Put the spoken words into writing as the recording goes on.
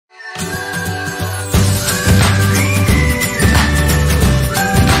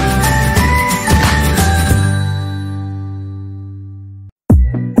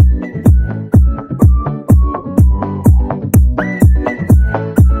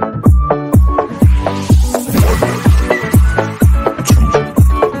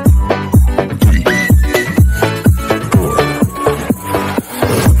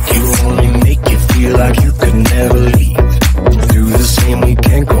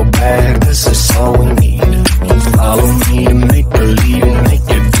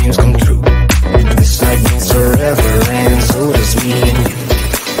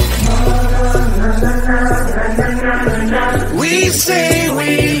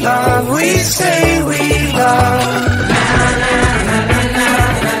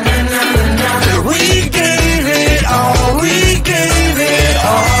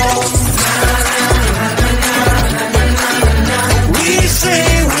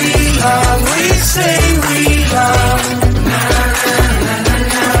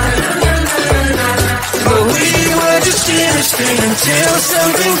until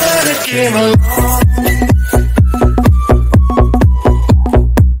something better came along.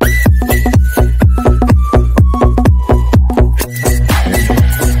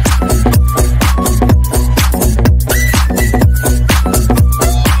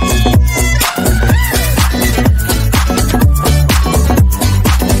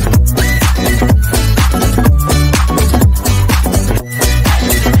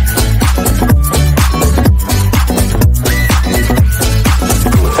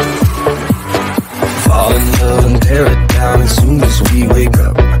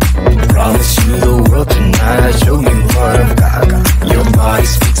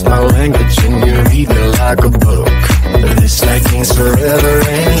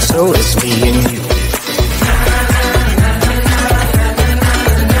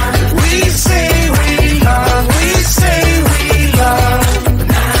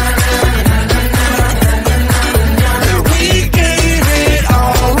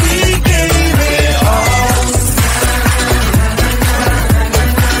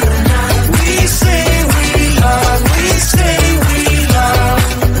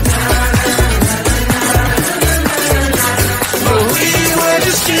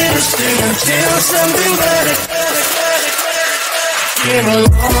 Until something better came along.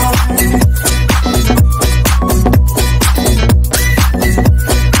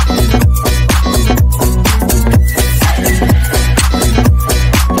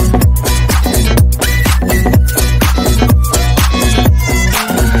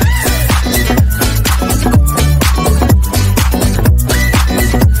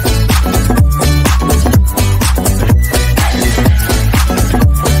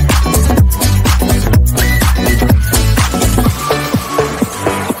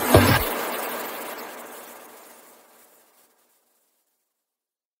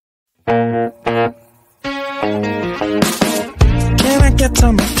 Can I get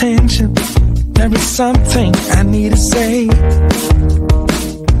some attention? There is something I need to say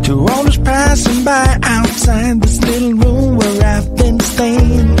to all those passing by outside this little room where I've been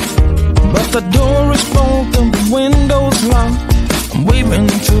staying. But the door is broken, the window's locked. I'm waving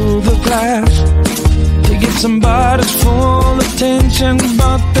through the glass to get somebody's full attention,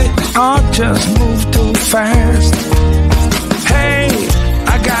 but they all just move too fast. Hey,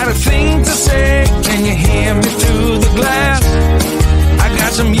 I got a thing to say, can you hear me through the glass? I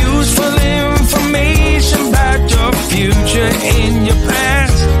got some useful information about your future and your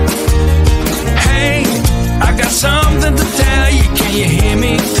past. Hey, I got something to tell you, can you hear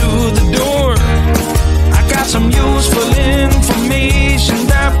me through the door? I got some useful information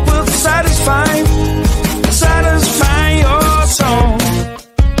that will satisfy your soul.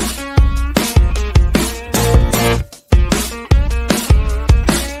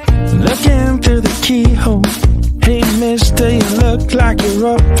 Looking through the keyhole. Hey mister, you look like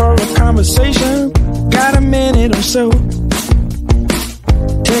you're up for a conversation. Got a minute or so?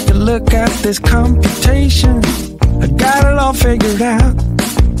 Take a look at this computation. I got it all figured out.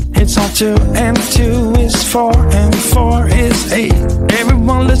 It's all 2 and 2 is 4 and 4 is 8.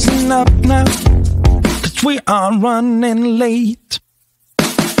 Everyone listen up now, 'cause we are running late.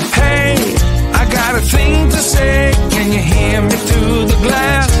 Hey, I got a thing to say, can you hear me through the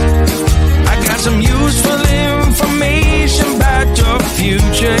glass? I got some useful information about your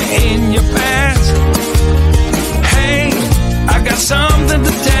future and your past. Hey, I got something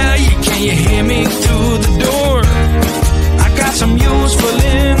to tell you, can you hear me through the door? I got some useful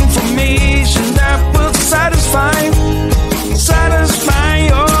information that will satisfy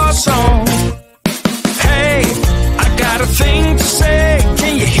your soul. Hey, I got a thing to say,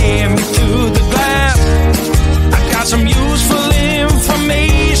 can you hear me through the glass? I got some useful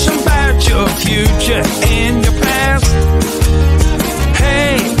information about your future and your past.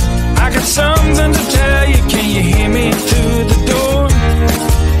 Hey, I got something to tell you, can you hear me through the door?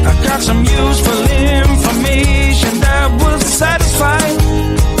 I got some useful information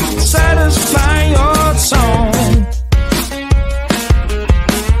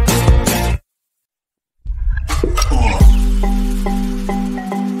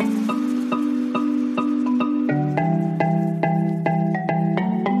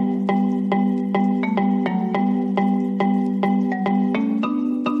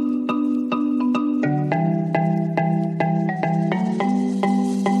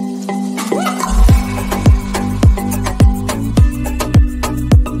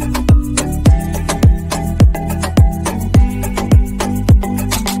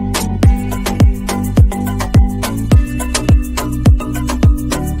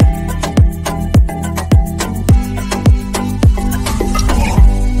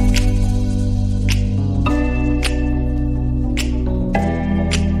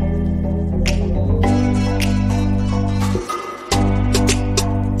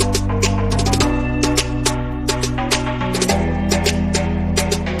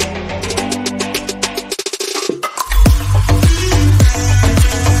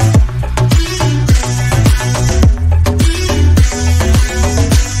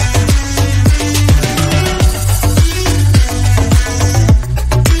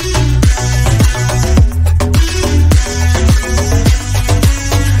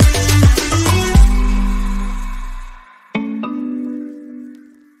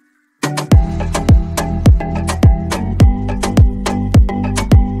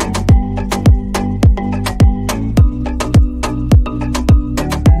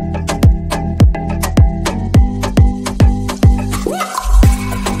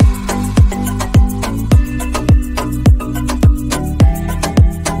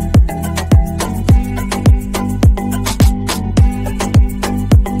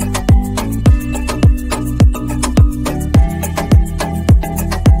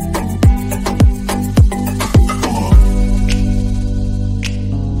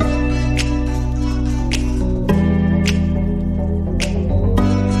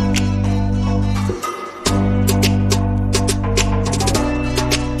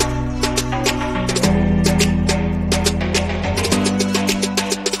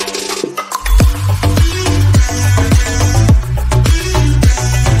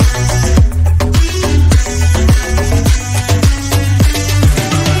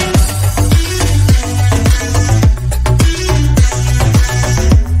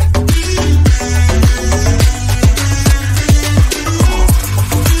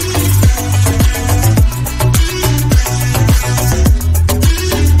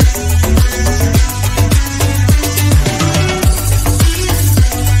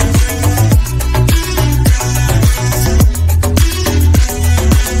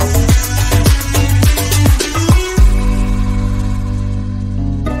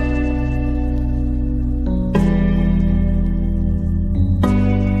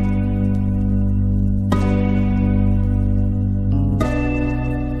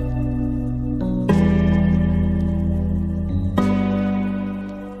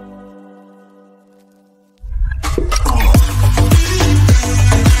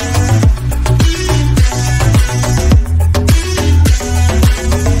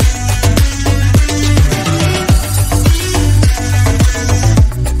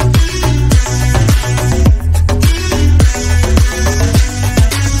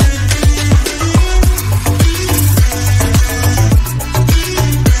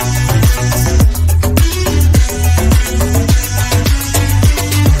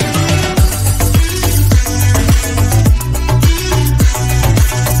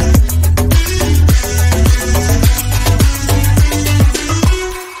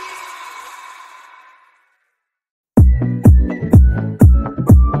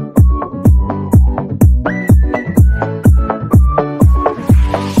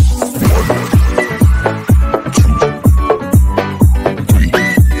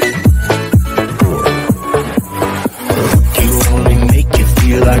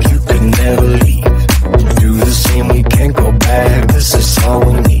feel like you could never leave. Do the same, we can't go back. This is all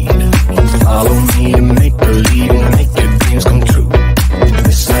we need. Follow me to make believe and make your dreams come true.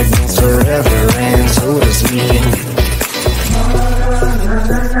 This night means forever, and so does me and you.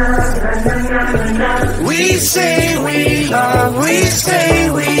 We say we love, we say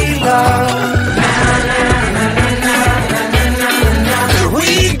we love.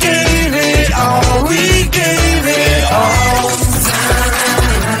 We gave it all, we gave it all.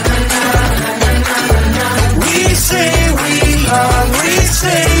 We say we love, we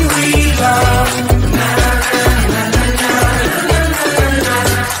say we love.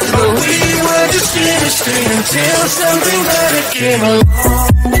 But we were just chemistry until something better came along.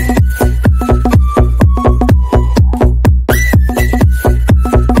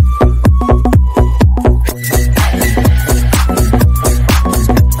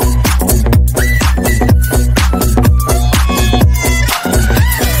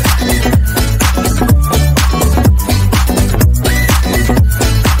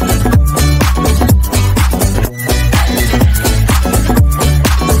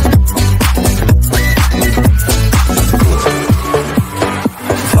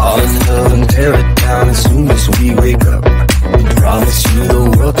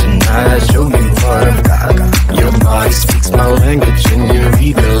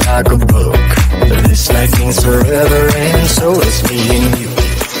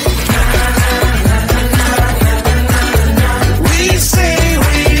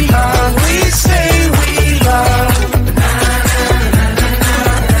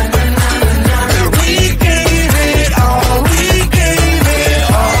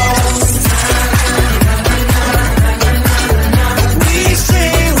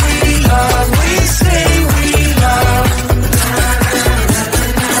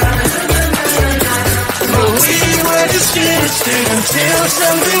 Until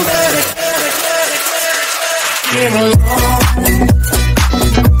something better came along.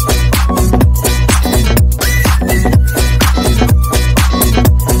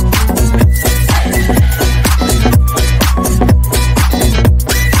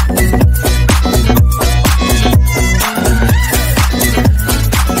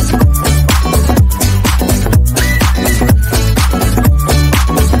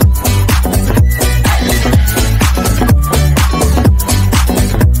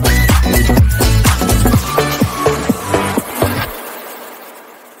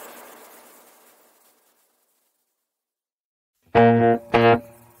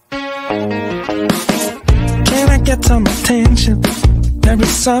 Get some attention. There is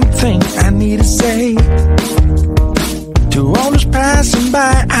something I need to say to all those passing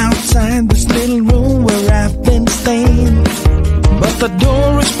by outside this little room where I've been staying. But the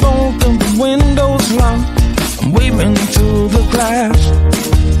door is broken, the window's locked. I'm waving through the glass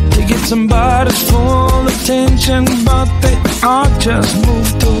to get somebody's full attention, but they all just move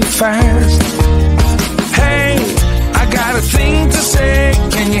too fast. Hey, I got a thing to say.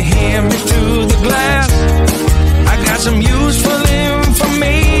 Can you hear me through the glass? I got some useful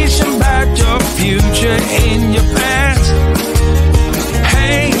information about your future and your past.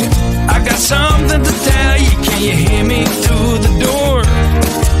 Hey, I got something to tell you. Can you hear me through the door?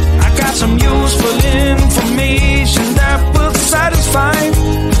 I got some useful information that will satisfy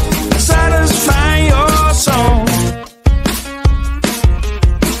your soul.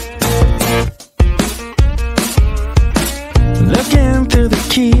 Look into the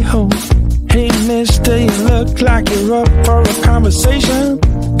keyhole. Hey mister, you look like you're up for a conversation.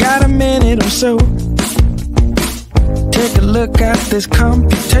 Got a minute or so? Take a look at this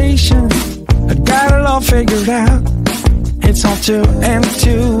computation. I got it all figured out. It's all 2 and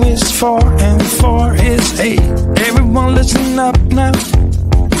 2 is 4 and 4 is 8. Everyone listen up now,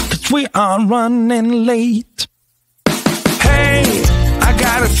 'cause we are running late. Hey, I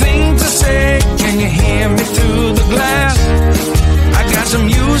got a thing to say. Can you hear me through the glass? I got some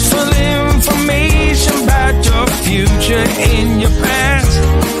useful information about your future and your past.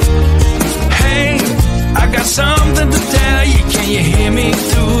 Hey, I got something to tell you. Can you hear me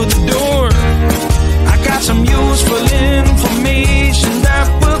through the door? I got some useful information that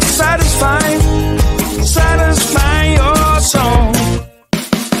will satisfy your soul.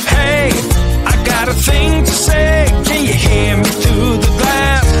 Hey, I got a thing to say. Can you hear me through the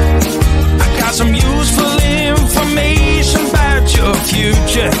glass? I got some useful information about your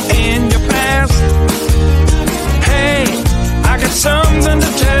future